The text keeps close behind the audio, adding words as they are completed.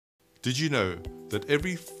Did you know that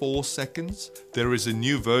every 4 seconds there is a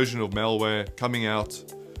new version of malware coming out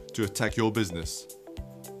to attack your business?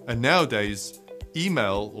 And nowadays,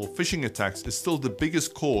 email or phishing attacks is still the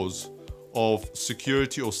biggest cause of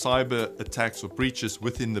security or cyber attacks or breaches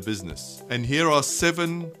within the business. And here are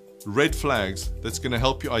 7 red flags that's going to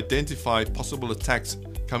help you identify possible attacks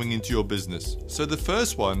coming into your business. So the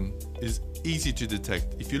first one is easy to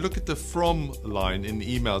detect. If you look at the from line in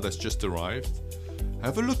the email that's just arrived,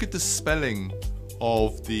 have a look at the spelling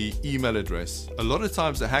of the email address. A lot of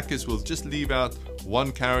times the hackers will just leave out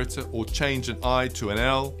one character or change an I to an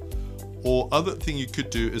L, or other thing you could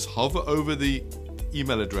do is hover over the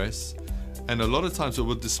email address, and a lot of times it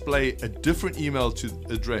will display a different email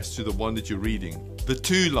address to the one that you're reading. The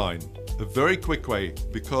to line, a very quick way,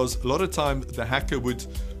 because a lot of time the hacker would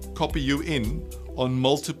copy you in on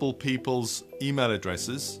multiple people's email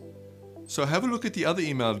addresses. So have a look at the other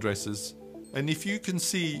email addresses, and if you can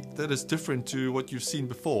see that it's different to what you've seen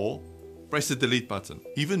before, press the delete button.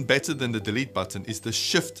 Even better than the delete button is the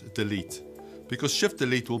shift delete, because shift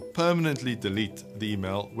delete will permanently delete the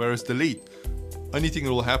email, whereas delete, only thing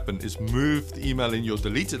that will happen is move the email in your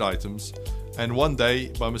deleted items, and one day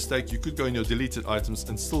by mistake you could go in your deleted items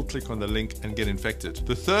and still click on the link and get infected.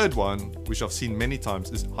 The third one, which I've seen many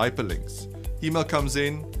times, is hyperlinks. Email comes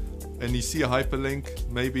in and you see a hyperlink,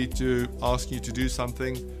 maybe to ask you to do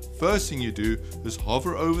something. First thing you do is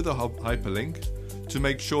hover over the hyperlink to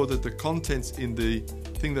make sure that the contents in the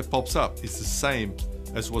thing that pops up is the same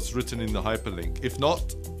as what's written in the hyperlink. If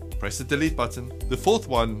not, press the delete button. The fourth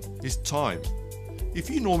one is time. If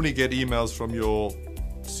you normally get emails from your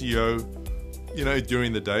CEO,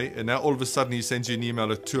 during the day, and now all of a sudden he sends you an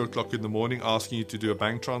email at 2 o'clock in the morning asking you to do a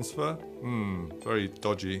bank transfer, very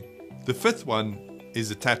dodgy. The fifth one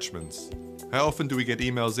is attachments. How often do we get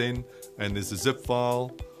emails in and there's a zip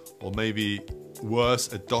file, or maybe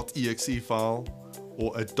worse, a .exe file,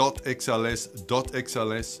 or a .xls.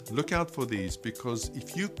 Look out for these, because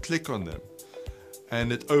if you click on them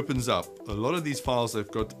and it opens up, a lot of these files have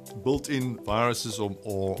got built-in viruses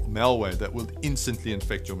or malware that will instantly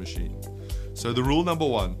infect your machine. So the rule number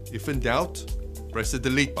 1, if in doubt, press the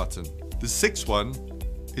delete button. The sixth one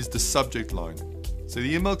is the subject line. So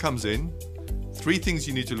the email comes in, 3 things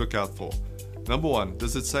you need to look out for. Number 1,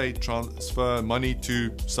 does it say transfer money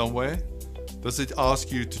to somewhere? Does it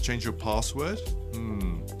ask you to change your password?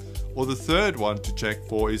 Or the third one to check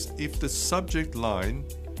for is if the subject line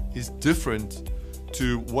is different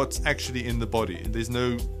to what's actually in the body, and there's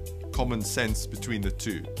no common sense between the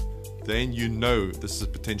two. Then you know this is a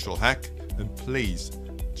potential hack, and please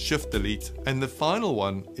shift delete. And the final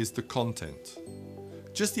one is the content.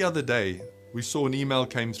 Just the other day, we saw an email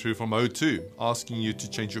came through from O2 asking you to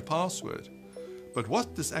change your password. But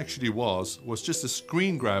what this actually was just a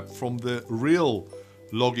screen grab from the real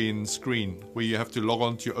login screen where you have to log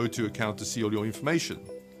on to your O2 account to see all your information.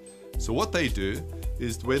 So what they do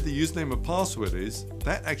is where the username and password is,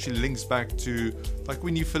 that actually links back to like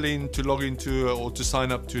when you fill in to log into or to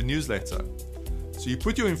sign up to a newsletter. So you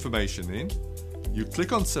put your information in, you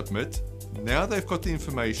click on submit, now they've got the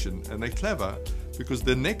information, and they're clever because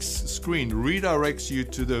the next screen redirects you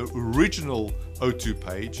to the original O2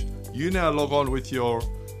 page. You now log on with your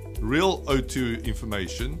real O2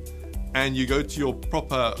 information and you go to your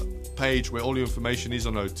proper page where all your information is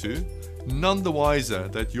on O2, none the wiser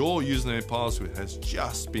that your username and password has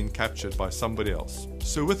just been captured by somebody else.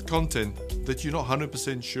 So with content that you're not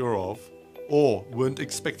 100% sure of or weren't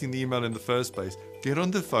expecting the email in the first place, get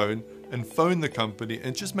on the phone and phone the company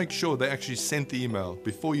and just make sure they actually sent the email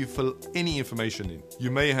before you fill any information in.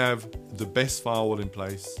 You may have the best firewall in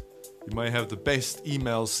place, you may have the best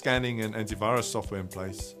email scanning and antivirus software in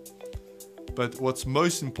place, but what's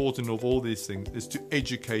most important of all these things is to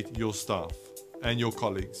educate your staff and your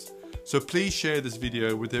colleagues. So please share this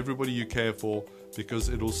video with everybody you care for, because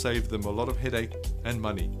it will save them a lot of headache and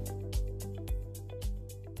money.